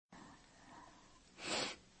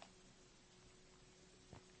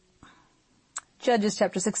Judges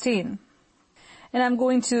chapter 16. And I'm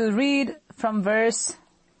going to read from verse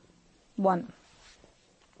 1.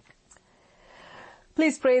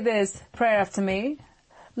 Please pray this prayer after me.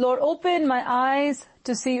 Lord, open my eyes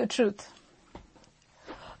to see your truth.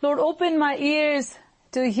 Lord, open my ears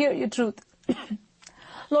to hear your truth.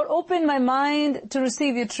 Lord, open my mind to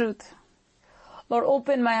receive your truth. Lord,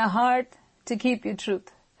 open my heart to keep your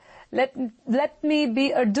truth. Let me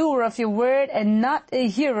be a doer of your word and not a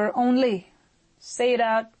hearer only. Say it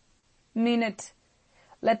out. Mean it.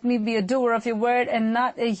 Let me be a doer of your word and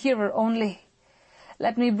not a hearer only.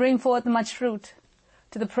 Let me bring forth much fruit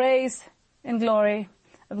to the praise and glory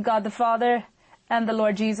of God the Father and the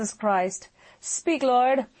Lord Jesus Christ. Speak,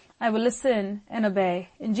 Lord. I will listen and obey.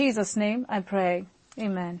 In Jesus' name I pray.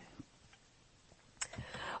 Amen.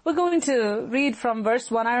 We're going to read from verse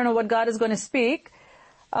 1. I don't know what God is going to speak,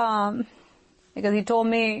 because He told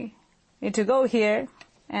me to go here,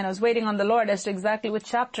 and I was waiting on the Lord as to exactly which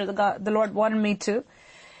chapter the Lord wanted me to.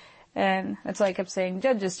 And that's why I kept saying,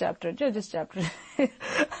 Judges chapter.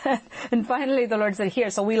 And finally the Lord said here,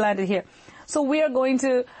 so we landed here. So we are going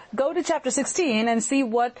to go to chapter 16 and see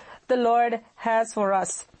what the Lord has for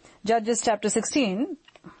us. Judges chapter 16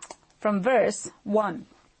 from verse 1.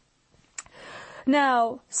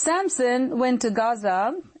 Now Samson went to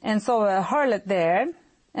Gaza and saw a harlot there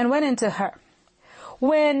and went into her.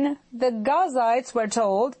 When the Gazites were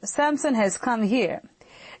told, Samson has come here,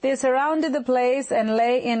 they surrounded the place and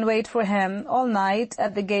lay in wait for him all night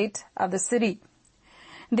at the gate of the city.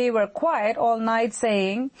 They were quiet all night,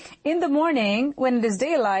 saying, in the morning, when it is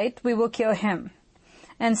daylight, we will kill him.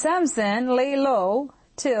 And Samson lay low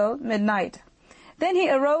till midnight. Then he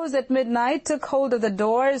arose at midnight, took hold of the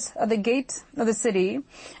doors of the gate of the city,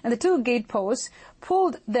 and the 2 gateposts,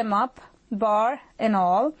 pulled them up, bar and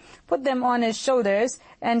all, put them on his shoulders,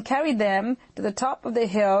 and carried them to the top of the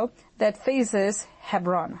hill that faces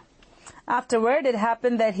Hebron. Afterward, it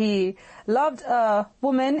happened that he loved a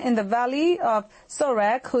woman in the valley of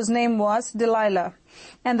Sorek, whose name was Delilah.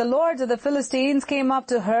 And the lords of the Philistines came up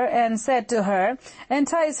to her and said to her,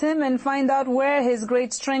 entice him and find out where his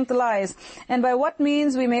great strength lies, and by what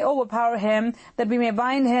means we may overpower him, that we may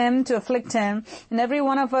bind him to afflict him, and every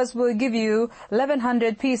one of us will give you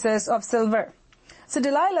 1,100 pieces of silver. So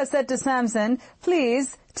Delilah said to Samson,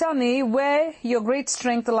 please tell me where your great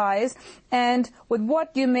strength lies, and with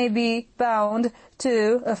what you may be bound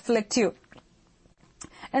to afflict you.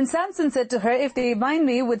 And Samson said to her, if they bind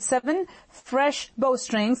me with 7 fresh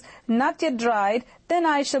bowstrings, not yet dried, then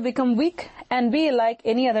I shall become weak and be like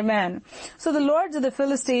any other man. So the lords of the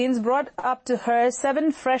Philistines brought up to her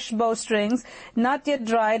 7 fresh bowstrings, not yet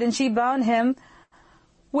dried, and she bound him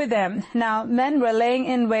with them. Now men were laying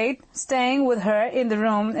in wait, staying with her in the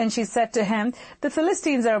room, and she said to him, the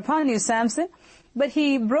Philistines are upon you, Samson. But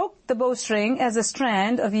he broke the bowstring as a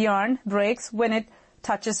strand of yarn breaks when it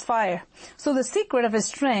touches fire. So the secret of his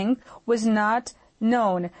strength was not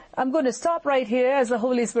known. I'm going to stop right here as the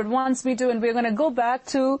Holy Spirit wants me to, and we're going to go back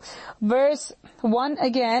to verse 1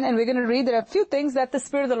 again, and we're going to read. There are a few things that the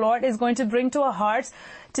Spirit of the Lord is going to bring to our hearts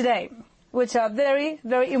today, which are very,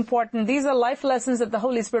 very important. These are life lessons that the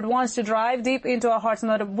Holy Spirit wants to drive deep into our hearts, no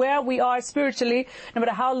matter where we are spiritually, no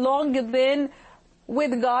matter how long you've been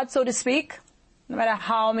with God, so to speak, no matter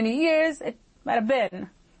how many years it might have been.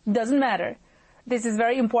 Doesn't matter. This is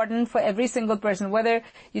very important for every single person, whether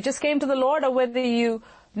you just came to the Lord or whether you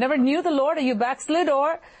never knew the Lord or you backslid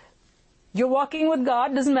or you're walking with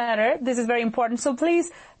God. Doesn't matter. This is very important. So please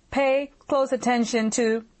pay close attention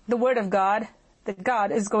to the Word of God that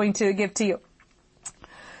God is going to give to you.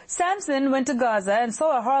 Samson went to Gaza and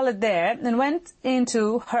saw a harlot there and went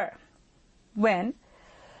into her. When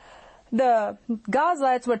the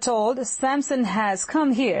Gazites were told, Samson has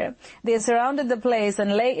come here, they surrounded the place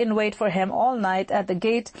and lay in wait for him all night at the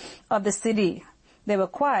gate of the city. They were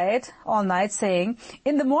quiet all night, saying,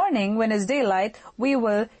 in the morning, when it's daylight, we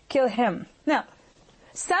will kill him. Now,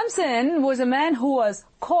 Samson was a man who was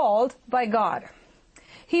called by God.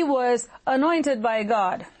 He was anointed by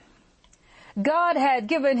God. God had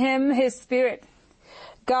given him His Spirit.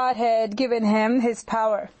 God had given him His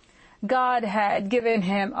power. God had given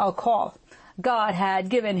him a call. God had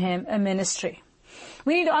given him a ministry.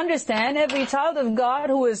 We need to understand every child of God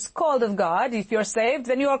who is called of God, if you're saved,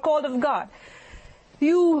 then you are called of God.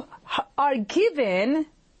 You are given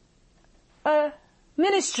a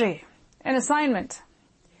ministry, an assignment.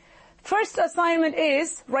 First assignment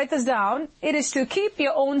is, write this down, it is to keep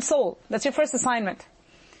your own soul. That's your first assignment.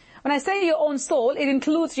 When I say your own soul, it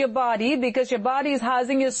includes your body, because your body is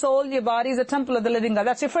housing your soul. Your body is a temple of the living God.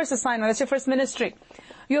 That's your first assignment. That's your first ministry.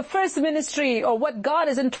 Your first ministry, or what God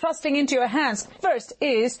is entrusting into your hands, first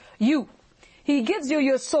is you. He gives you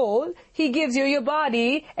your soul, He gives you your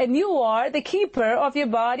body, and you are the keeper of your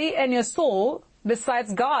body and your soul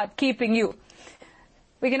besides God keeping you.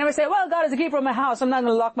 We can never say, well, God is the keeper of my house, I'm not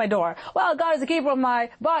going to lock my door. Well, God is the keeper of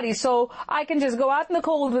my body, so I can just go out in the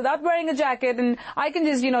cold without wearing a jacket, and I can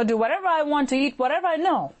just, do whatever I want to eat, whatever I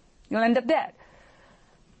know. You'll end up dead.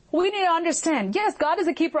 We need to understand, yes, God is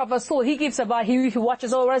the keeper of our soul. He keeps our body, He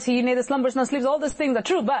watches over us, He neither slumbers nor sleeps. All these things are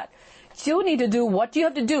true, but you need to do what you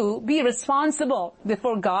have to do. Be responsible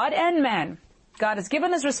before God and man. God has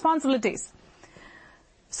given us responsibilities.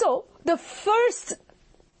 So, the first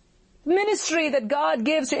ministry that God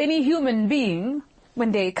gives to any human being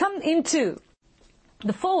when they come into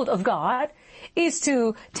the fold of God is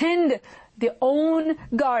to tend their own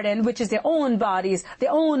garden, which is their own bodies,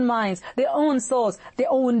 their own minds, their own souls, their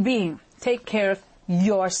own being. Take care of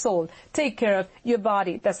your soul. Take care of your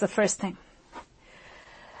body. That's the first thing.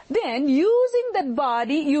 Then, using that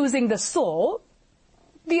body, using the soul,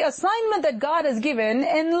 the assignment that God has given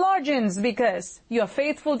enlarges because you are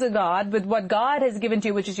faithful to God with what God has given to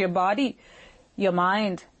you, which is your body, your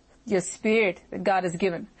mind, your spirit that God has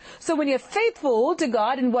given. So when you're faithful to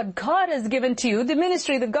God in what God has given to you, the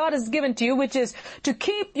ministry that God has given to you, which is to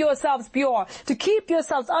keep yourselves pure, to keep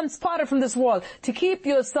yourselves unspotted from this world, to keep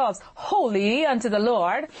yourselves holy unto the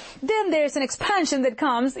Lord, then there's an expansion that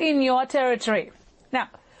comes in your territory. Now,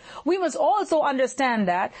 we must also understand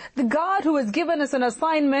that the God who has given us an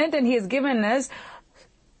assignment and He has given us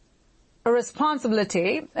a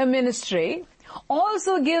responsibility, a ministry,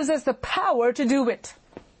 also gives us the power to do it.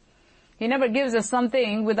 He never gives us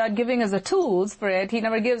something without giving us the tools for it. He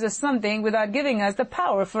never gives us something without giving us the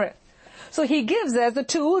power for it. So He gives us the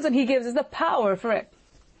tools and He gives us the power for it.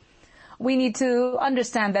 We need to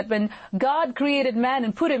understand that when God created man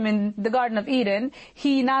and put him in the Garden of Eden,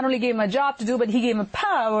 He not only gave him a job to do, but He gave him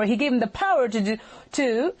power. He gave him the power to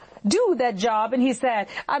do that job. And He said,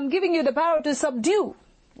 I'm giving you the power to subdue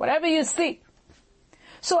whatever you see.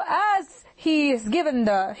 So as he's been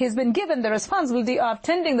given the responsibility of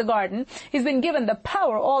tending the garden, he's been given the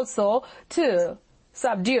power also to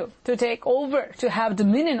subdue, to take over, to have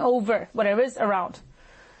dominion over whatever is around.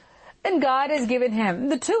 And God has given him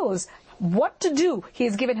the tools. What to do. He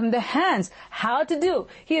has given him the hands. How to do.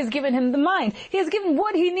 He has given him the mind. He has given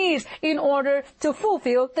what he needs in order to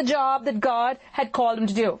fulfill the job that God had called him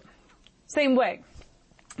to do. Same way.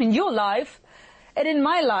 In your life and in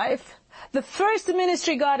my life, the first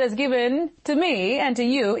ministry God has given to me and to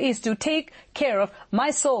you is to take care of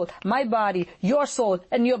my soul, my body, your soul,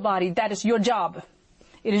 and your body. That is your job.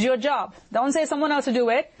 It is your job. Don't say someone else to do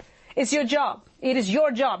it. It's your job. It is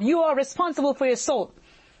your job. You are responsible for your soul.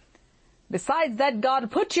 Besides that, God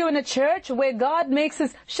put you in a church where God makes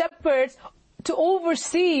His shepherds to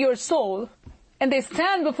oversee your soul, and they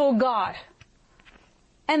stand before God,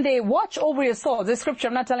 and they watch over your soul. This scripture,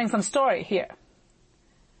 I'm not telling some story here.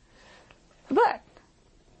 But,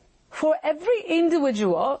 for every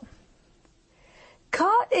individual,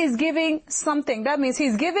 God is giving something. That means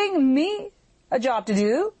He's giving me a job to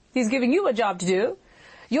do. He's giving you a job to do.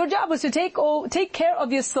 Your job is to take care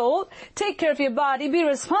of your soul, take care of your body, be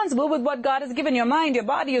responsible with what God has given your mind, your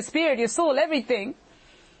body, your spirit, your soul, everything.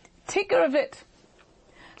 Take care of it.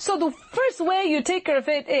 So the first way you take care of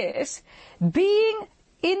it is being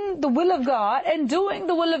in the will of God and doing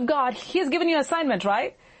the will of God. He has given you an assignment,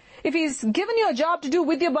 right? If He's given you a job to do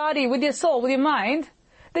with your body, with your soul, with your mind,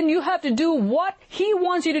 then you have to do what He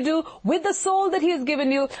wants you to do with the soul that He has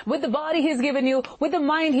given you, with the body He has given you, with the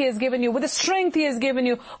mind He has given you, with the strength He has given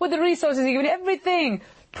you, with the resources He has given you, everything.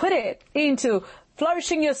 Put it into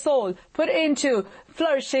flourishing your soul, put it into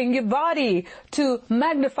flourishing your body to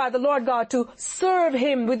magnify the Lord God, to serve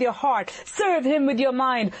Him with your heart, serve Him with your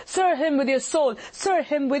mind, serve Him with your soul, serve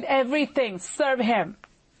Him with everything, serve Him.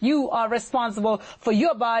 You are responsible for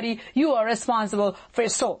your body, you are responsible for your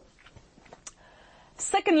soul.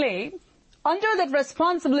 Secondly, under that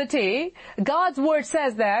responsibility, God's word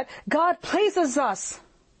says that God places us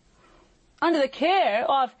under the care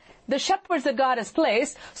of the shepherds that God has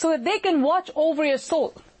placed so that they can watch over your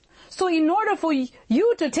soul. So in order for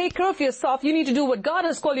you to take care of yourself, you need to do what God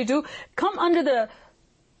has called you to. Come under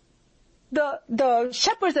the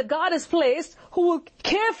shepherds that God has placed who will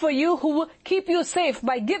care for you, who will keep you safe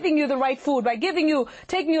by giving you the right food, by taking you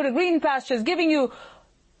to green pastures, giving you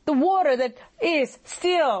the water that is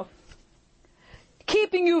still,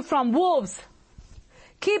 keeping you from wolves,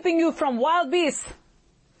 keeping you from wild beasts,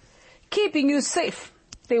 keeping you safe.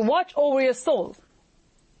 They watch over your soul.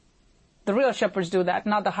 The real shepherds do that,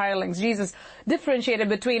 not the hirelings. Jesus differentiated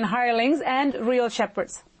between hirelings and real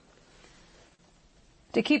shepherds.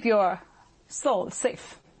 To keep your soul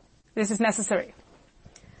safe. This is necessary.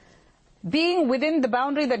 being within the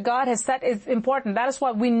boundary that God has set is important. That is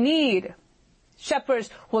why we need shepherds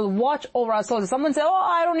who will watch over our souls. If someone says,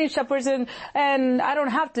 I don't need shepherds and I don't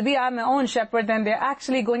have to be, I'm my own shepherd, then they're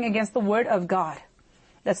actually going against the word of God.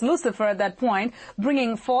 That's Lucifer at that point,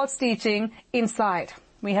 bringing false teaching inside.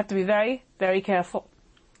 We have to be very, very careful.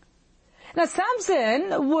 Now,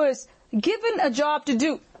 Samson was given a job to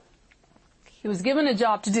do. He was given a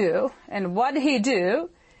job to do, and what did he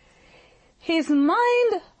do? His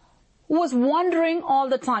mind was wandering all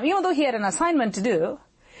the time. Even though he had an assignment to do,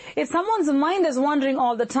 if someone's mind is wandering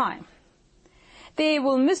all the time, they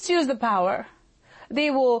will misuse the power, they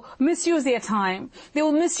will misuse their time, they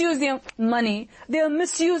will misuse their money, they'll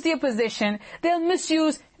misuse their position, they'll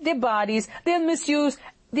misuse their bodies, they'll misuse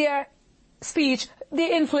their speech,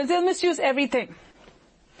 their influence, they'll misuse everything.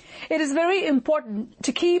 It is very important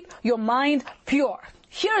to keep your mind pure.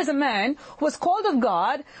 Here is a man who was called of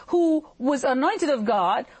God, who was anointed of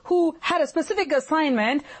God, who had a specific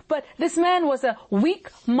assignment, but this man was a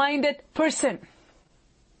weak-minded person.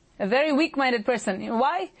 A very weak-minded person.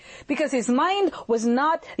 Why? Because his mind was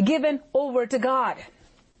not given over to God.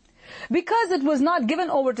 Because it was not given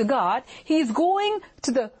over to God, he is going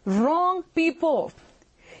to the wrong people.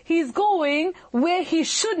 He's going where he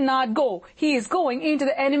should not go. He is going into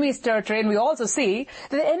the enemy's territory. And we also see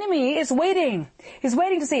that the enemy is waiting. He's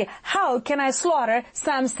waiting to see, how can I slaughter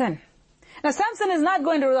Samson? Now, Samson is not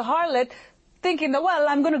going to the harlot thinking that,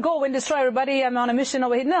 I'm going to go and destroy everybody. I'm on a mission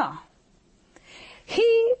over here. No.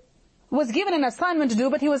 He was given an assignment to do,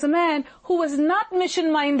 but he was a man who was not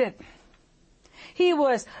mission-minded. He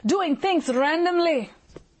was doing things randomly.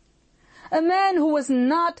 A man who was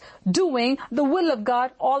not doing the will of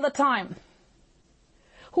God all the time.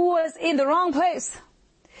 Who was in the wrong place.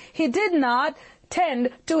 He did not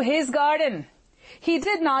tend to his garden. He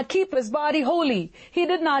did not keep his body holy. He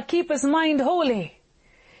did not keep his mind holy.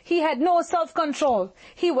 He had no self-control.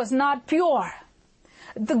 He was not pure.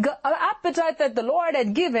 The appetite that the Lord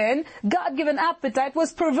had given, God-given appetite,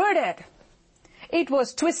 was perverted. It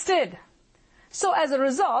was twisted. So as a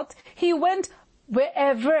result, he went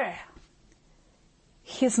wherever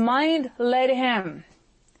his mind led him.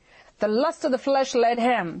 The lust of the flesh led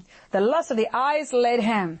him. The lust of the eyes led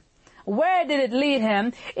him. Where did it lead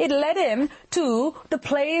him? It led him to the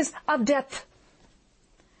place of death.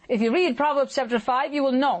 If you read Proverbs chapter 5, you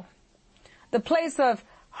will know. The place of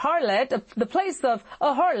harlot, the place of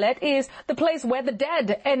a harlot is the place where the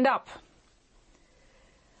dead end up.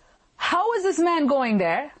 How is this man going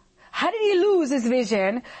there? How did he lose his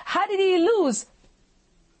vision? How did he lose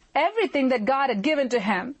everything that God had given to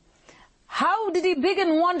him? How did he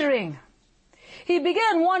begin wandering? He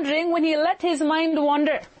began wandering when he let his mind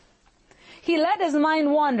wander. He let his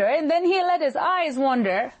mind wander, and then he let his eyes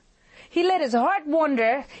wander. He let his heart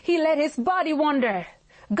wander. He let his body wander.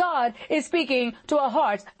 God is speaking to our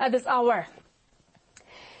hearts at this hour.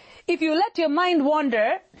 If you let your mind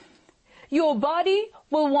wander, your body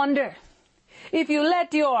will wander. If you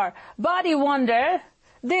let your body wander,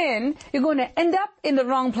 then you're going to end up in the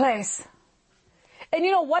wrong place. And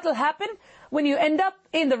you know what will happen? When you end up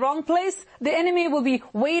in the wrong place, the enemy will be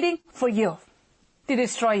waiting for you to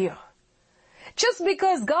destroy you. Just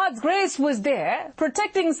because God's grace was there,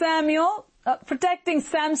 protecting Samson,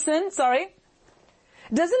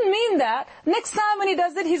 doesn't mean that next time when he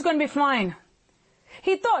does it, he's going to be fine.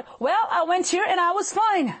 He thought, I went here and I was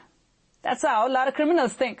fine. That's how a lot of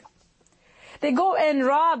criminals think. They go and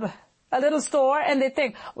rob a little store and they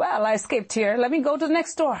think, I escaped here. Let me go to the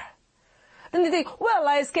next store. Then they think,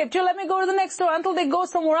 I escaped here. Let me go to the next store, until they go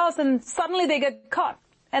somewhere else and suddenly they get caught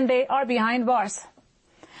and they are behind bars.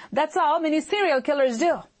 That's how many serial killers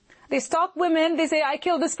do. They stalk women. They say, I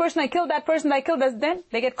killed this person. I killed that person. I killed this. Then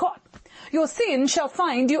they get caught. Your sin shall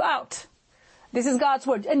find you out. This is God's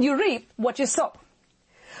word. And you reap what you sow.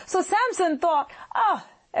 So Samson thought,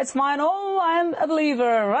 it's fine. I'm a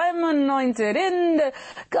believer. I'm anointed. And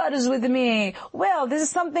God is with me. This is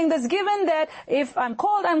something that's given, that if I'm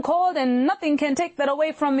called, and nothing can take that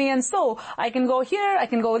away from me. And so I can go here, I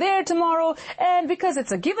can go there tomorrow. And because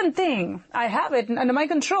it's a given thing, I have it under my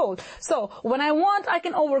control. So when I want, I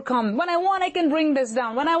can overcome. When I want, I can bring this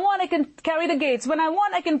down. When I want, I can carry the gates. When I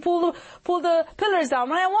want, I can pull the pillars down.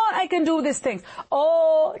 When I want, I can do these things.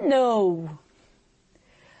 Oh, no.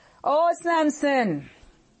 Oh, Samson.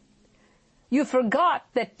 You forgot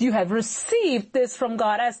that you have received this from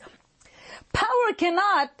God. As power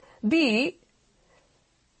cannot be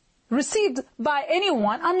received by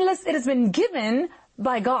anyone unless it has been given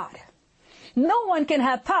by God. No one can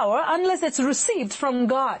have power unless it's received from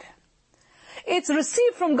God. It's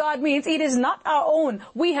received from God means it is not our own.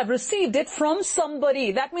 We have received it from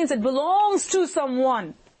somebody. That means it belongs to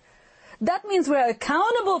someone. That means we're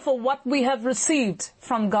accountable for what we have received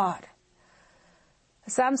from God.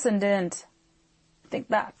 Samson didn't think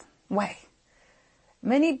that way.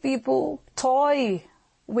 Many people toy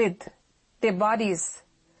with their bodies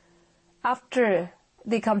after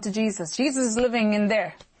they come to Jesus. Jesus is living in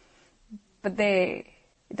there, but they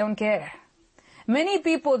don't care. Many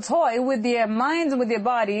people toy with their minds and with their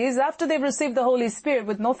bodies after they've received the Holy Spirit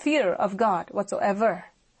with no fear of God whatsoever.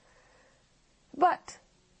 But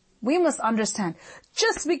we must understand,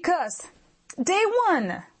 just because day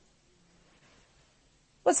one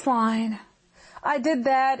was fine, I did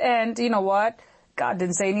that, and you know what? God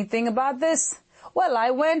didn't say anything about this. Well,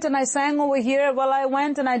 I went and I sang over here. Well, I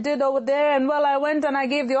went and I did over there. And well, I went and I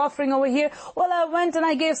gave the offering over here. Well, I went and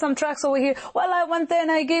I gave some tracts over here. Well, I went there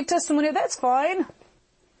and I gave testimony. That's fine.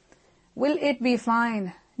 Will it be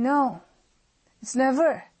fine? No. It's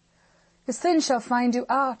never. The sin shall find you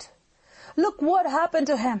out. Look what happened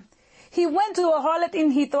to him. He went to a harlot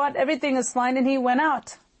and he thought everything is fine, and he went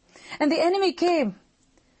out. And the enemy came.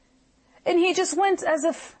 And he just went as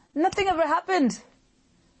if nothing ever happened.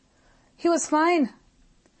 He was fine.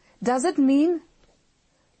 Does it mean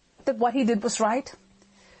that what he did was right?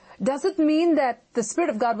 Does it mean that the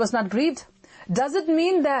Spirit of God was not grieved? Does it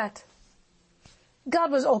mean that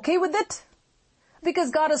God was okay with it?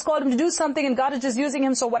 Because God has called him to do something and God is just using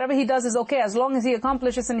him, so whatever he does is okay. As long as he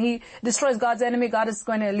accomplishes and he destroys God's enemy, God is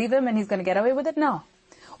going to leave him and he's going to get away with it? No.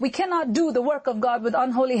 We cannot do the work of God with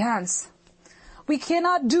unholy hands. We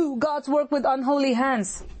cannot do God's work with unholy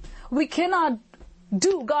hands. We cannot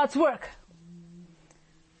do God's work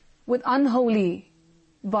with unholy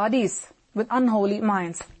bodies, with unholy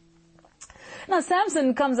minds. Now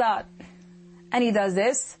Samson comes out and he does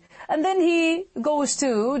this, and then he goes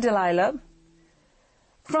to Delilah.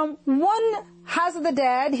 From one house of the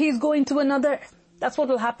dead, he's going to another. That's what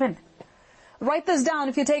will happen. Write this down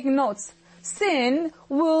if you're taking notes. Sin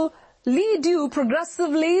will lead you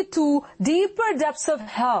progressively to deeper depths of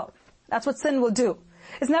hell. That's what sin will do.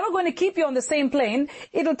 It's never going to keep you on the same plane.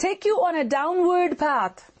 It'll take you on a downward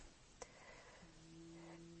path.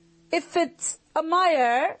 If it's a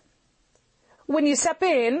mire, when you step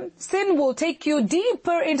in, sin will take you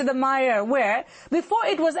deeper into the mire, where before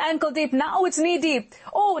it was ankle deep, now it's knee deep.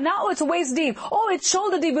 Oh, now it's waist deep. Oh, it's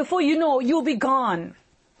shoulder deep. Before you know, you'll be gone.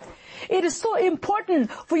 It is so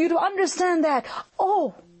important for you to understand that,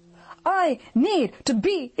 oh, I need to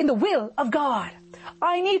be in the will of God.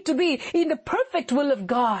 I need to be in the perfect will of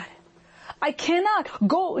God. I cannot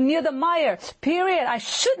go near the mire, period. I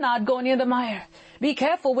should not go near the mire. Be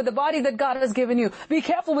careful with the body that God has given you. Be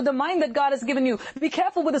careful with the mind that God has given you. Be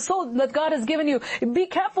careful with the soul that God has given you. Be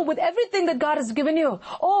careful with everything that God has given you.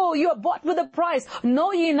 Oh, you are bought with a price.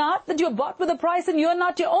 Know ye not that you are bought with a price and you are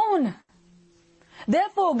not your own?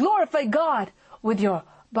 Therefore, glorify God with your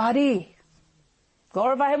body.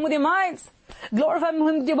 Glorify Him with your minds. Glorify Him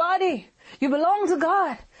with your body. You belong to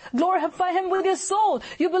God. Glorify Him with your soul.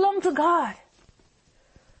 You belong to God.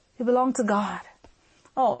 You belong to God.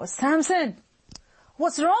 Oh, Samson.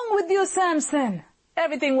 What's wrong with you, Samson?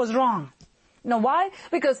 Everything was wrong. You know why?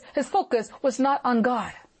 Because his focus was not on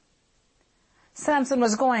God. Samson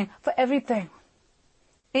was going for everything.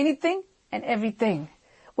 Anything and everything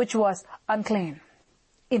which was unclean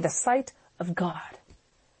in the sight of God.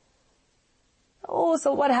 Oh,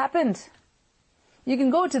 so what happened? You can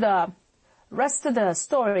go to the rest of the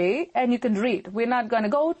story and you can read. We're not going to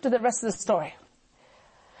go to the rest of the story.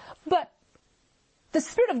 But the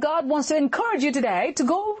Spirit of God wants to encourage you today to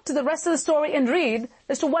go to the rest of the story and read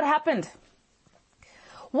as to what happened.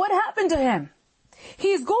 What happened to him?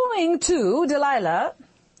 He's going to Delilah,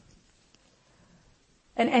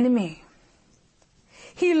 an enemy.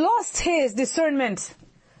 He lost his discernment.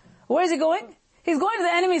 Where is he going? He's going to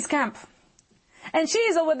the enemy's camp. And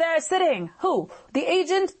she's over there sitting. Who? The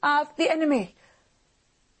agent of the enemy.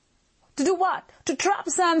 To do what? To trap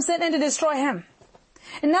Samson and to destroy him.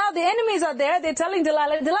 And now the enemies are there. They're telling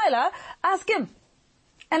Delilah, ask him.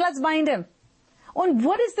 And let's bind him. And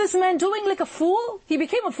what is this man doing like a fool? He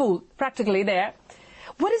became a fool practically there.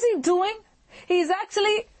 What is he doing? He's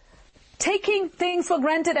actually taking things for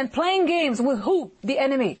granted and playing games with who? The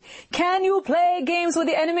enemy. Can you play games with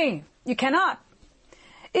the enemy? You cannot.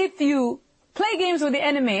 If you play games with the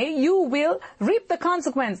enemy, you will reap the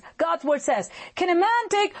consequence. God's word says, can a man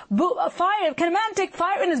take fire? Can a man take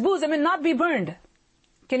fire in his bosom and not be burned?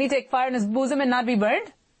 Can he take fire in his bosom and not be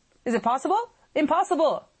burned? Is it possible?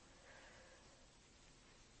 Impossible.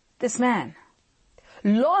 This man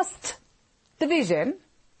lost the vision,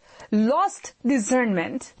 lost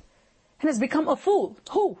discernment, and has become a fool.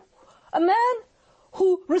 Who? A man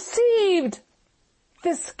who received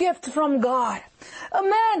this gift from God. A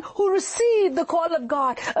man who received the call of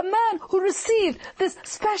God. A man who received this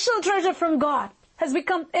special treasure from God has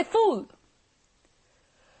become a fool.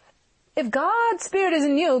 If God's Spirit is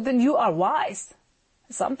in you, then you are wise.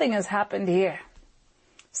 Something has happened here.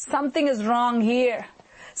 Something is wrong here.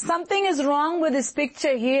 Something is wrong with this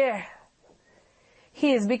picture here.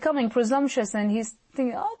 He is becoming presumptuous and he's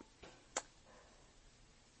thinking, oh,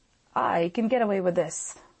 I can get away with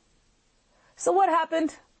this. So what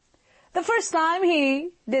happened? The first time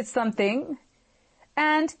he did something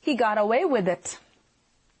and he got away with it.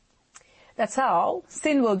 That's how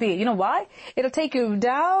sin will be. You know why? It'll take you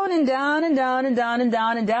down and down and down and down and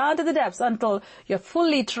down and down to the depths until you're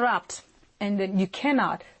fully trapped and then you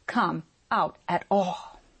cannot come out at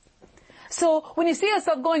all. So when you see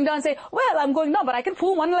yourself going down, say, well, I'm going down, but I can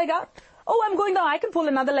pull one leg out. Oh, I'm going down, I can pull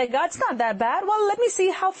another leg out. It's not that bad. Well, let me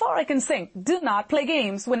see how far I can sink. Do not play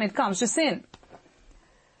games when it comes to sin.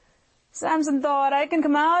 Samson thought, I can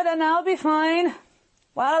come out and I'll be fine.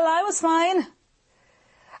 Well, I was fine.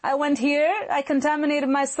 I went here, I contaminated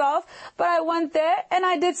myself, but I went there and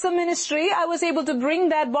I did some ministry. I was able to bring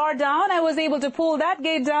that bar down. I was able to pull that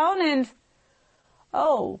gate down and,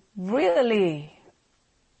 oh, really?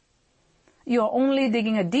 You're only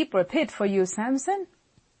digging a deeper pit for you, Samson?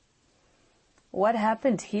 What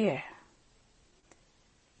happened here?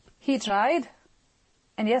 He tried,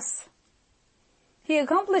 and yes, he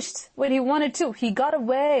accomplished what he wanted to. He got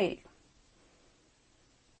away.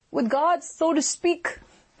 With God, so to speak,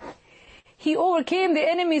 he overcame the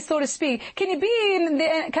enemy, so to speak. Can you be in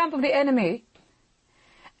the camp of the enemy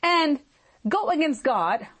and go against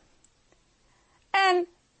God and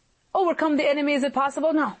overcome the enemy? Is it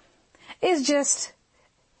possible? No. It's just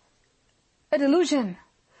a delusion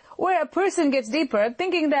where a person gets deeper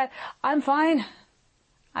thinking that I'm fine.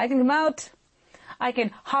 I can come out. I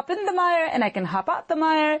can hop in the mire and I can hop out the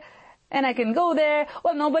mire and I can go there.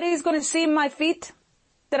 Well, nobody's going to see my feet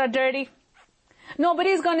that are dirty.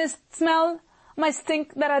 Nobody's going to smell my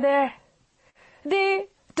stink that are there. They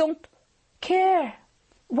don't care.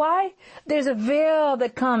 Why? There's a veil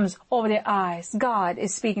that comes over their eyes. God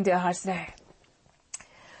is speaking to our hearts today.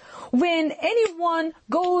 When anyone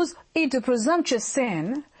goes into presumptuous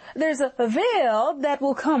sin, there's a veil that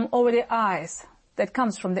will come over their eyes that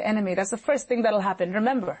comes from the enemy. That's the first thing that'll happen.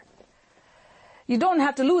 Remember, you don't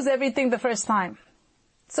have to lose everything the first time,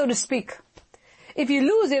 so to speak. If you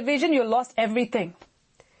lose your vision, you lost everything.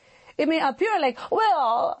 It may appear like,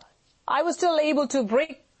 well, I was still able to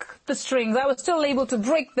break the strings. I was still able to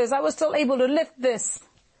break this. I was still able to lift this.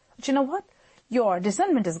 But you know what? Your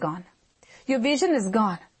discernment is gone. Your vision is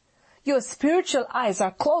gone. Your spiritual eyes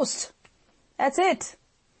are closed. That's it.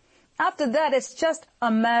 After that, it's just a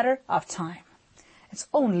matter of time. It's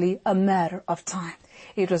only a matter of time.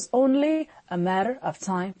 It was only a matter of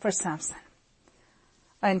time for Samson.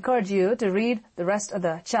 I encourage you to read the rest of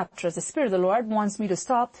the chapters. The Spirit of the Lord wants me to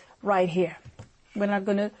stop right here. We're not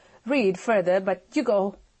going to read further, but you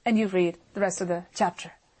go and you read the rest of the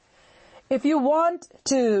chapter. If you want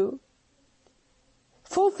to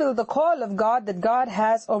fulfill the call of God that God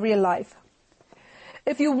has over your life,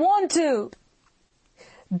 if you want to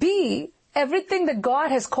be everything that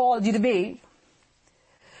God has called you to be,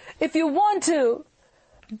 if you want to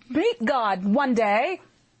meet God one day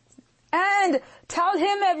and tell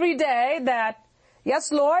Him every day that,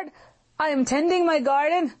 yes, Lord, I am tending my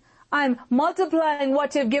garden. I'm multiplying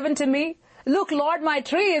what You've given to me. Look, Lord, my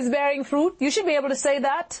tree is bearing fruit. You should be able to say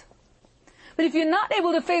that. But if you're not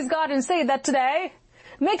able to face God and say that today,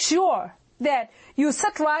 make sure that you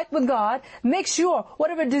sit right with God. Make sure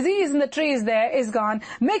whatever disease in the tree is there is gone.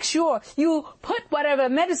 Make sure you put whatever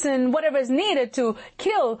medicine, whatever is needed to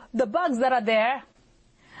kill the bugs that are there.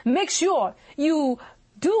 Make sure you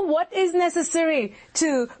do what is necessary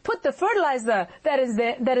to put the fertilizer that is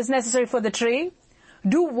there, that is necessary for the tree.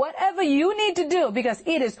 Do whatever you need to do because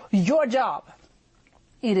it is your job.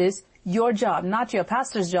 It is your job, not your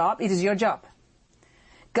pastor's job. It is your job.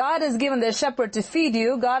 God has given the shepherd to feed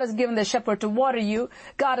you. God has given the shepherd to water you.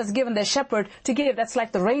 God has given the shepherd to give. That's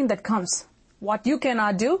like the rain that comes. What you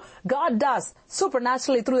cannot do, God does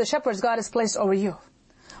supernaturally through the shepherds God has placed over you.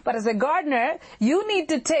 But as a gardener, you need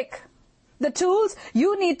to take the tools.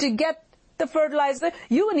 You need to get the fertilizer.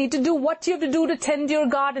 You need to do what you have to do to tend your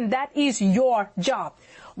garden. That is your job.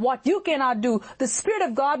 What you cannot do, the Spirit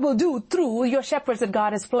of God will do through your shepherds that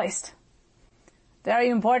God has placed. Very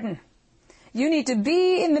important. You need to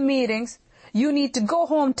be in the meetings. You need to go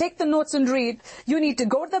home, take the notes and read. You need to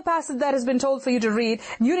go to the passage that has been told for you to read.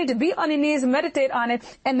 You need to be on your knees, meditate on it,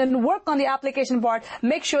 and then work on the application part.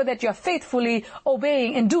 Make sure that you're faithfully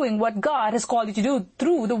obeying and doing what God has called you to do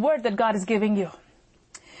through the word that God is giving you.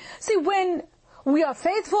 See, when we are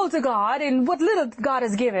faithful to God in what little God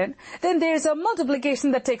has given, then there's a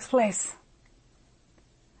multiplication that takes place.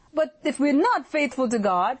 But if we're not faithful to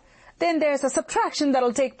God, then there's a subtraction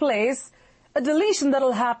that'll take place, a deletion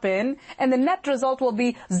that'll happen, and the net result will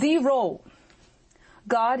be 0.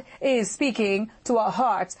 God is speaking to our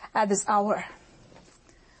hearts at this hour.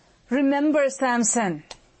 Remember Samson.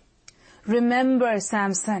 Remember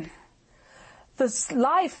Samson.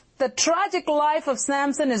 The tragic life of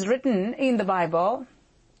Samson is written in the Bible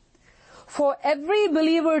for every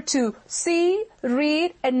believer to see,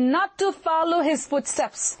 read, and not to follow his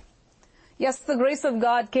footsteps. Yes, the grace of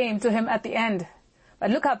God came to him at the end. But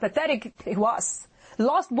look how pathetic he was.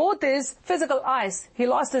 Lost both his physical eyes. He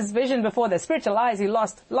lost his vision before. The spiritual eyes he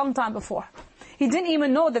lost long time before. He didn't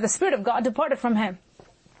even know that the Spirit of God departed from him.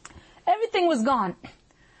 Everything was gone.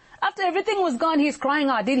 After everything was gone, he's crying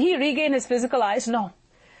out. Did he regain his physical eyes? No.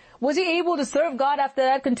 Was he able to serve God after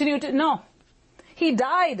that? Continue to? No. He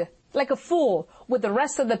died like a fool with the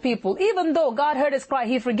rest of the people. Even though God heard his cry,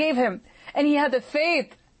 he forgave him. And he had the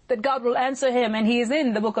faith that God will answer him. And he is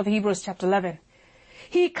in the book of Hebrews chapter 11.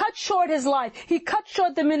 He cut short his life. He cut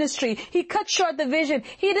short the ministry. He cut short the vision.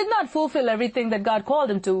 He did not fulfill everything that God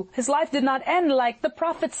called him to. His life did not end like the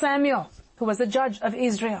prophet Samuel, who was the judge of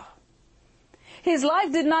Israel. His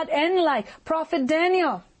life did not end like prophet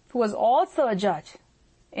Daniel, who was also a judge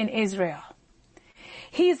in Israel.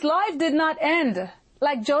 His life did not end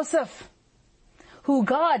like Joseph, who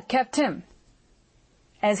God kept him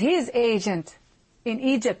as his agent in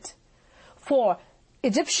Egypt for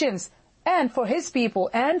Egyptians and for his people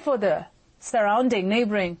and for the surrounding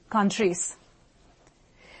neighboring countries.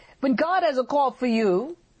 When God has a call for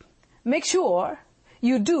you, make sure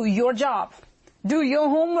you do your job. Do your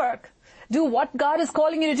homework. Do what God is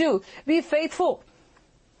calling you to do. Be faithful.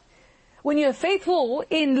 When you're faithful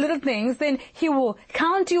in little things, then He will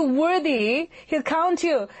count you worthy. He'll count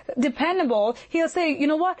you dependable. He'll say, you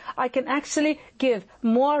know what? I can actually give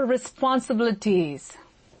more responsibilities.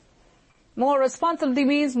 More responsibility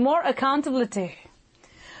means more accountability.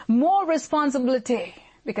 More responsibility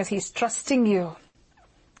because He's trusting you.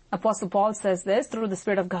 Apostle Paul says this through the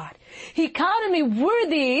Spirit of God. He counted me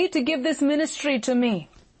worthy to give this ministry to me.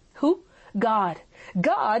 Who? God.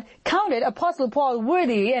 God counted Apostle Paul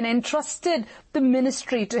worthy and entrusted the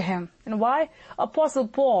ministry to him. And why? Apostle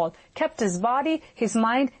Paul kept his body, his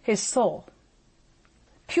mind, his soul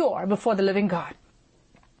pure before the living God.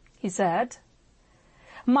 He said,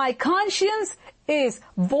 my conscience is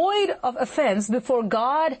void of offense before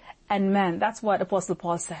God and men. That's what Apostle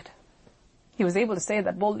Paul said. He was able to say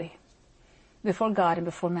that boldly before God and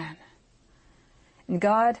before man. And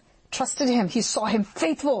God trusted him. He saw him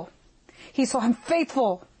faithful. He saw him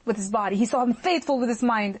faithful with his body. He saw him faithful with his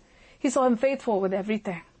mind. He saw him faithful with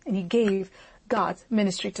everything. And he gave God's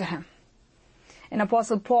ministry to him. And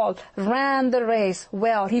Apostle Paul ran the race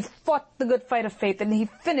well. He fought the good fight of faith and he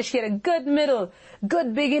finished. He had a good middle,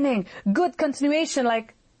 good beginning, good continuation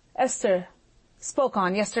like Esther spoke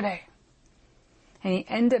on yesterday. And he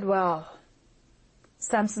ended well.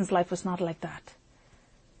 Samson's life was not like that.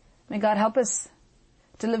 May God help us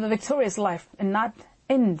to live a victorious life and not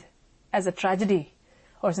end as a tragedy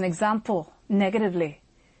or as an example negatively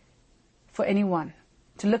for anyone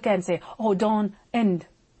to look at and say, oh, don't end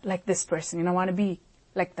like this person. You don't want to be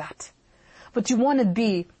like that. But you want to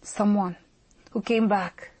be someone who came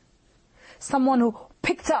back, someone who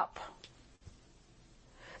picked up,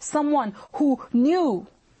 someone who knew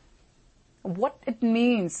what it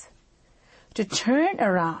means to turn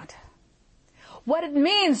around, what it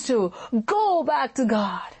means to go back to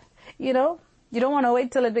God. You know, you don't want to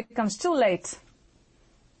wait till it becomes too late.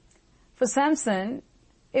 For Samson,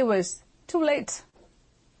 it was too late.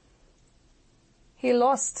 He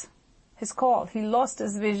lost his call. He lost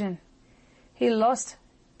his vision. He lost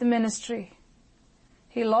the ministry.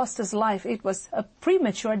 He lost his life. It was a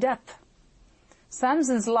premature death.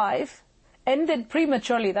 Samson's life ended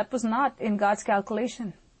prematurely. That was not in God's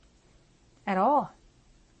calculation at all.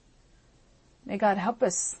 May God help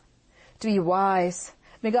us to be wise.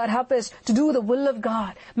 May God help us to do the will of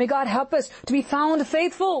God. May God help us to be found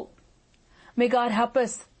faithful. May God help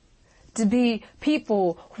us to be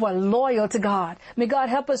people who are loyal to God. May God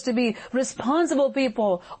help us to be responsible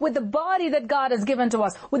people with the body that God has given to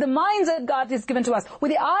us, with the minds that God has given to us,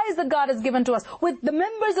 with the eyes that God has given to us, with the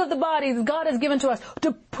members of the body that God has given to us,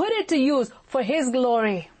 to put it to use for His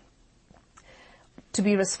glory. To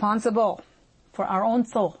be responsible for our own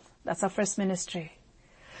soul. That's our first ministry.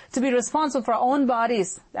 To be responsible for our own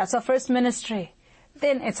bodies. That's our first ministry.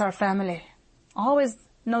 Then it's our family. Always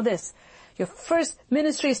know this. Your first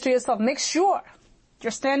ministry is to yourself. Make sure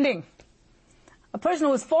you're standing A person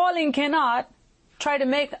who is falling cannot try to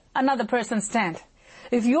make another person stand.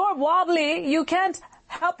 If you're wobbly, you can't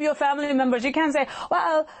help your family members. You can't say,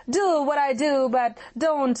 well, do what I do, but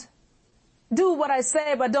don't do what I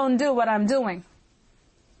say, but don't do what I'm doing.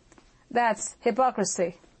 That's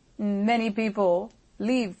hypocrisy. Many people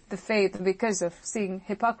leave the faith because of seeing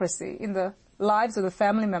hypocrisy in the lives of the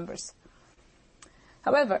family members.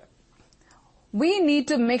 However, we need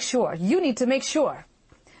to make sure, you need to make sure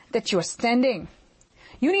that you're standing.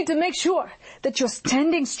 You need to make sure that you're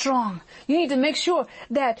standing strong. You need to make sure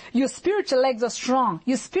that your spiritual legs are strong.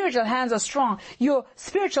 Your spiritual hands are strong. Your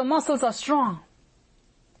spiritual muscles are strong.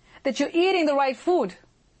 That you're eating the right food.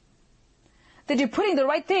 That you're putting the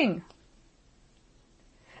right thing.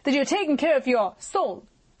 That you're taking care of your soul.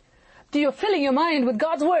 That you're filling your mind with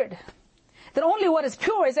God's word. That only what is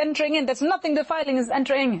pure is entering in. That's nothing defiling is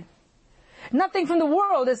entering in. Nothing from the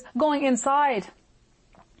world is going inside.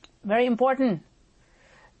 Very important.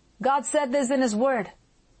 God said this in His word.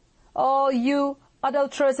 Oh, you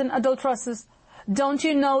adulterers and adulteresses, don't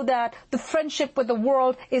you know that the friendship with the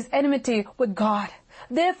world is enmity with God?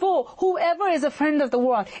 Therefore, whoever is a friend of the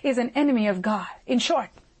world is an enemy of God. In short,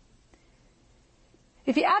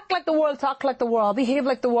 if you act like the world, talk like the world, behave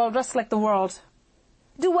like the world, dress like the world,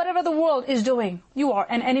 do whatever the world is doing, you are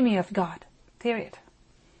an enemy of God. Period.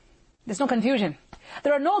 There's no confusion.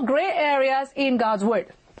 There are no gray areas in God's word.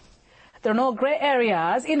 There are no gray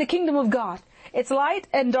areas in the kingdom of God. It's light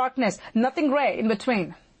and darkness, nothing gray in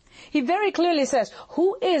between. He very clearly says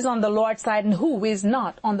who is on the Lord's side and who is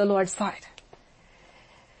not on the Lord's side.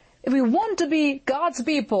 If we want to be God's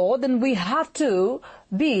people, then we have to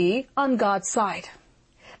be on God's side.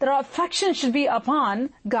 That our affection should be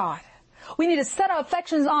upon God. We need to set our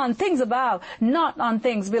affections on things above, not on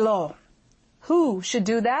things below. Who should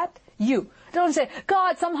do that? You. Don't say,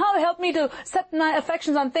 God, somehow help me to set my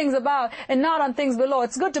affections on things above and not on things below.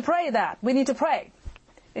 It's good to pray that. We need to pray.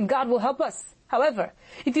 And God will help us. However,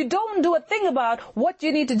 if you don't do a thing about what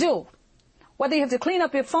you need to do, whether you have to clean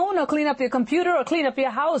up your phone or clean up your computer or clean up your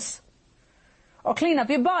house or clean up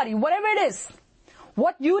your body, whatever it is,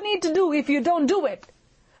 what you need to do, if you don't do it,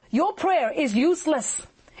 your prayer is useless.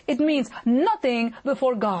 It means nothing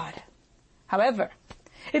before God. However,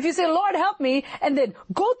 if you say, Lord, help me, and then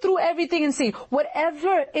go through everything and see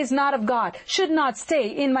whatever is not of God should not stay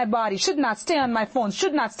in my body, should not stay on my phone,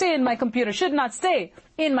 should not stay in my computer, should not stay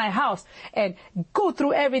in my house, and go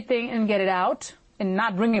through everything and get it out and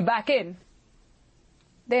not bring it back in,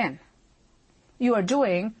 then you are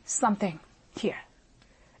doing something here.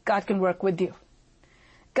 God can work with you.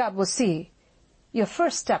 God will see your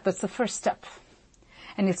first step. That's the first step.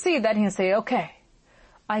 And you see that and you say, okay,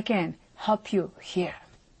 I can help you here.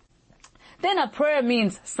 Then a prayer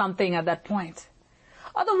means something at that point.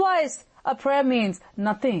 Otherwise, a prayer means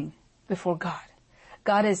nothing before God.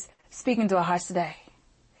 God is speaking to our hearts today.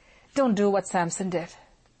 Don't do what Samson did.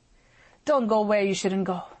 Don't go where you shouldn't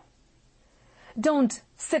go. Don't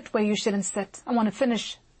sit where you shouldn't sit. I want to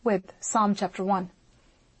finish with Psalm chapter 1.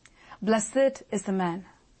 Blessed is the man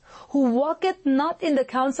who walketh not in the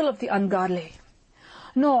counsel of the ungodly,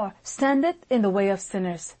 nor standeth in the way of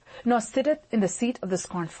sinners, nor sitteth in the seat of the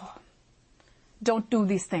scornful. Don't do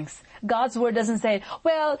these things. God's word doesn't say,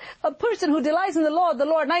 well, a person who delights in the law of the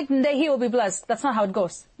Lord night and day, he will be blessed. That's not how it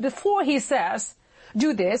goes. Before he says,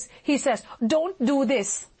 do this, he says, don't do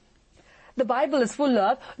this. The Bible is full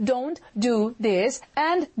of, don't do this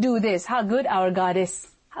and do this. How good our God is.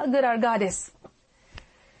 How good our God is.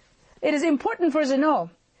 It is important for us to know,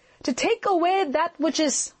 to take away that which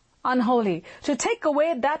is unholy, to take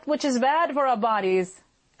away that which is bad for our bodies,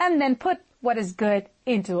 and then put what is good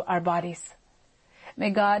into our bodies. May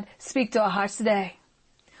God speak to our hearts today.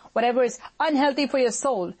 Whatever is unhealthy for your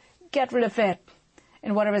soul, get rid of it.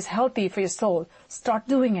 And whatever is healthy for your soul, start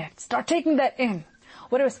doing it. Start taking that in.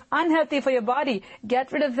 Whatever is unhealthy for your body,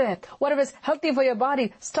 get rid of it. Whatever is healthy for your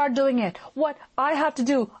body, start doing it. What I have to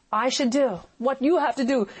do, I should do. What you have to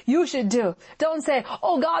do, you should do. Don't say,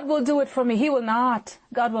 oh, God will do it for me. He will not.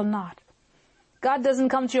 God will not. God doesn't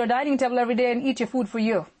come to your dining table every day and eat your food for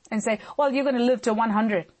you and say, well, you're going to live to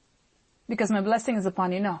 100 because my blessing is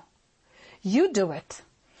upon you. No. You do it.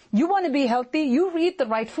 You want to be healthy, you eat the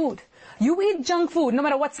right food. You eat junk food, no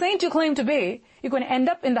matter what saint you claim to be, you're going to end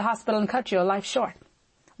up in the hospital and cut your life short.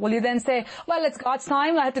 Will you then say, well, it's God's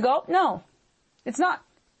time, I have to go? No, it's not.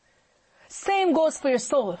 Same goes for your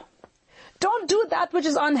soul. Don't do that which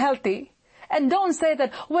is unhealthy. And don't say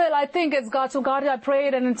that, well, I think it's God, so God, I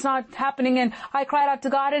prayed and it's not happening, and I cried out to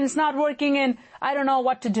God and it's not working and I don't know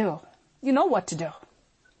what to do. You know what to do.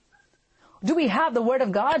 Do we have the Word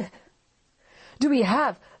of God? Do we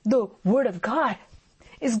have the Word of God?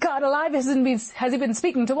 Is God alive? Has He been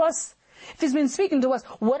speaking to us? If He's been speaking to us,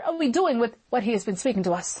 what are we doing with what He has been speaking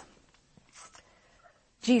to us?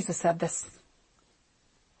 Jesus said this.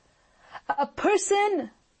 A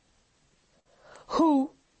person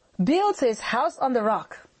who builds his house on the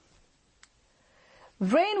rock,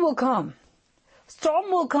 rain will come,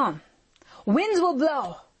 storm will come, winds will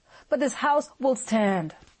blow, but this house will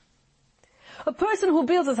stand. A person who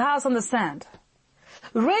builds his house on the sand,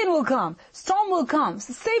 rain will come, storm will come, the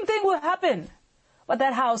same thing will happen, but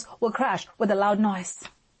that house will crash with a loud noise.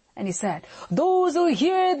 And He said, those who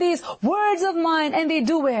hear these words of mine and they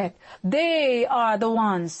do it, they are the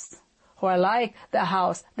ones who are like the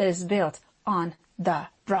house that is built on the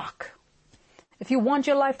rock. If you want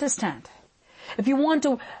your life to stand, if you want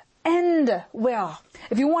to end well,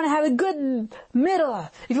 if you want to have a good middle,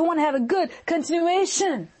 if you want to have a good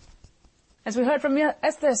continuation, as we heard from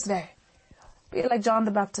Esther today, be like John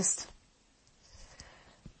the Baptist.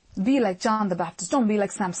 Be like John the Baptist. Don't be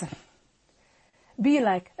like Samson. Be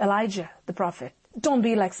like Elijah the prophet. Don't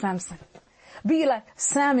be like Samson. Be like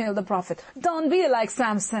Samuel the prophet. Don't be like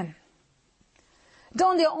Samson.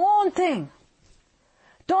 Don't do your own thing.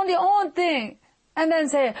 Don't do your own thing. And then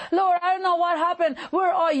say, Lord, I don't know what happened.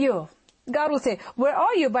 Where are you? God will say, where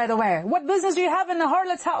are you, by the way? What business do you have in the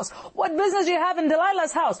harlot's house? What business do you have in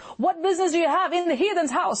Delilah's house? What business do you have in the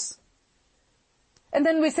heathen's house? And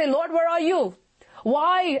then we say, Lord, where are you?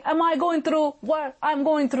 Why am I going through what I'm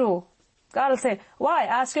going through? God will say, why?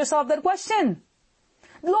 Ask yourself that question.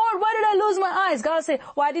 Lord, why did I lose my eyes? God will say,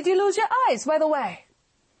 why did you lose your eyes, by the way?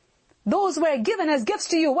 Those were given as gifts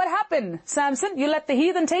to you. What happened, Samson? You let the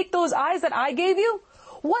heathen take those eyes that I gave you?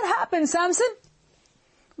 What happened, Samson?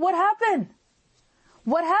 What happened?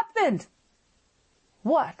 What happened?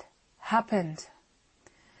 What happened?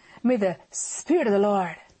 May the Spirit of the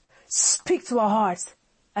Lord speak to our hearts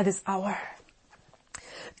at this hour.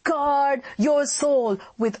 Guard your soul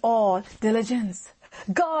with all diligence.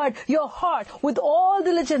 Guard your heart with all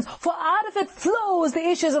diligence, for out of it flows the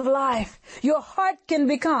issues of life. Your heart can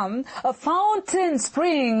become a fountain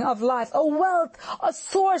spring of life, a wealth, a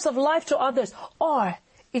source of life to others, or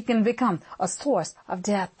it can become a source of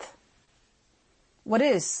death. What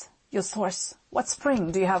is your source? What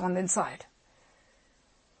spring do you have on the inside?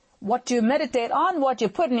 What you meditate on, what you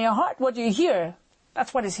put in your heart, what you hear,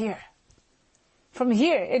 that's what is here. From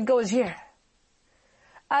here, it goes here.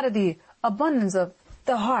 Out of the abundance of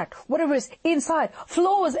the heart, whatever is inside,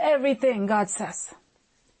 flows everything, God says.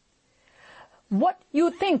 What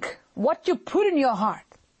you think, what you put in your heart,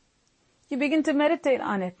 you begin to meditate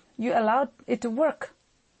on it. You allow it to work.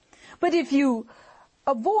 But if you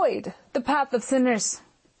avoid the path of sinners,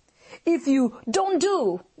 if you don't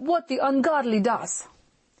do what the ungodly does,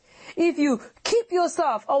 if you keep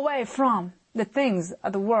yourself away from the things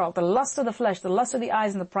of the world, the lust of the flesh, the lust of the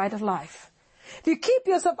eyes, and the pride of life, if you keep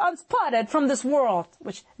yourself unspotted from this world,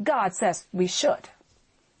 which God says we should,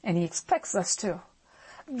 and He expects us to,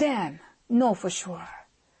 then know for sure,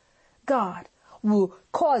 God will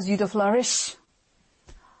cause you to flourish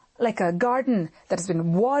like a garden that has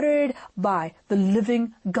been watered by the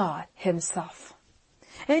living God Himself.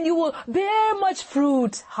 And you will bear much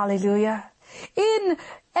fruit. Hallelujah. In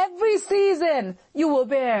every season, you will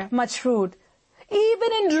bear much fruit.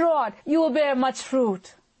 Even in drought, you will bear much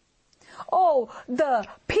fruit. Oh, the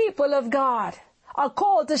people of God are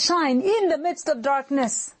called to shine in the midst of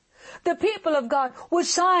darkness. The people of God will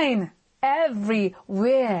shine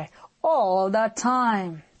everywhere, all the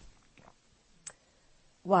time.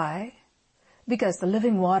 Why? Because the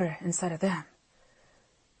living water inside of them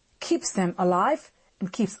keeps them alive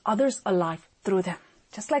and keeps others alive through them.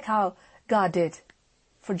 Just like how God did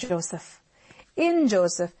for Joseph. In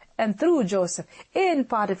Joseph and through Joseph, in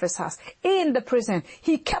Potiphar's house, in the prison,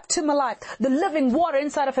 He kept him alive. The living water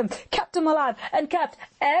inside of him kept him alive and kept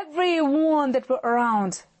everyone that were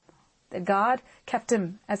around. That God kept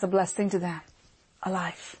him as a blessing to them,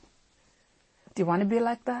 alive. Do you want to be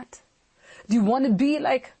like that? Do you want to be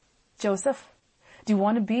like Joseph? Do you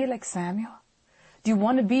want to be like Samuel? Do you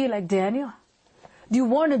want to be like Daniel? Do you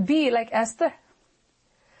want to be like Esther?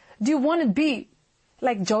 Do you want to be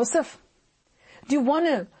like Joseph? Do you want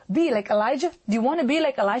to be like Elijah? Do you want to be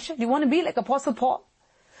like Elisha? Do you want to be like Apostle Paul?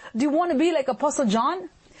 Do you want to be like Apostle John?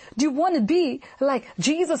 Do you want to be like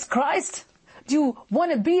Jesus Christ? Do you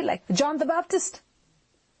want to be like John the Baptist?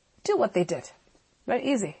 Do what they did.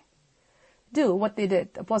 Very easy. Do what they did.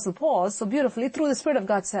 Apostle Paul so beautifully through the Spirit of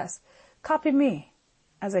God says, copy me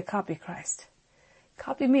as I copy Christ.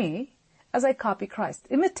 Copy me as I copy Christ.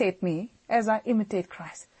 Imitate me as I imitate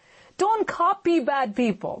Christ. Don't copy bad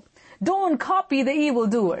people. Don't copy the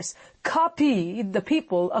evildoers. Copy the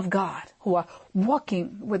people of God who are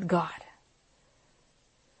walking with God.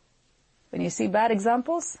 When you see bad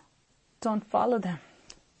examples, don't follow them.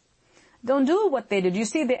 Don't do what they did. You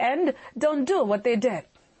see the end, don't do what they did.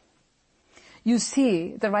 You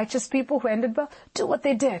see the righteous people who ended well, do what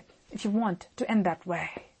they did if you want to end that way.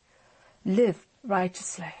 Live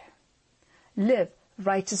righteously. Live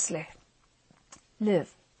righteously.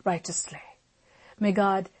 Live righteously. May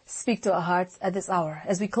God speak to our hearts at this hour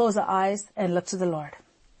as we close our eyes and look to the Lord.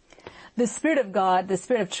 The Spirit of God, the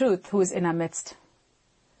Spirit of truth who is in our midst.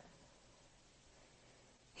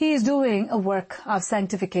 He is doing a work of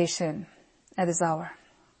sanctification at this hour.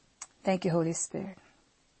 Thank you, Holy Spirit.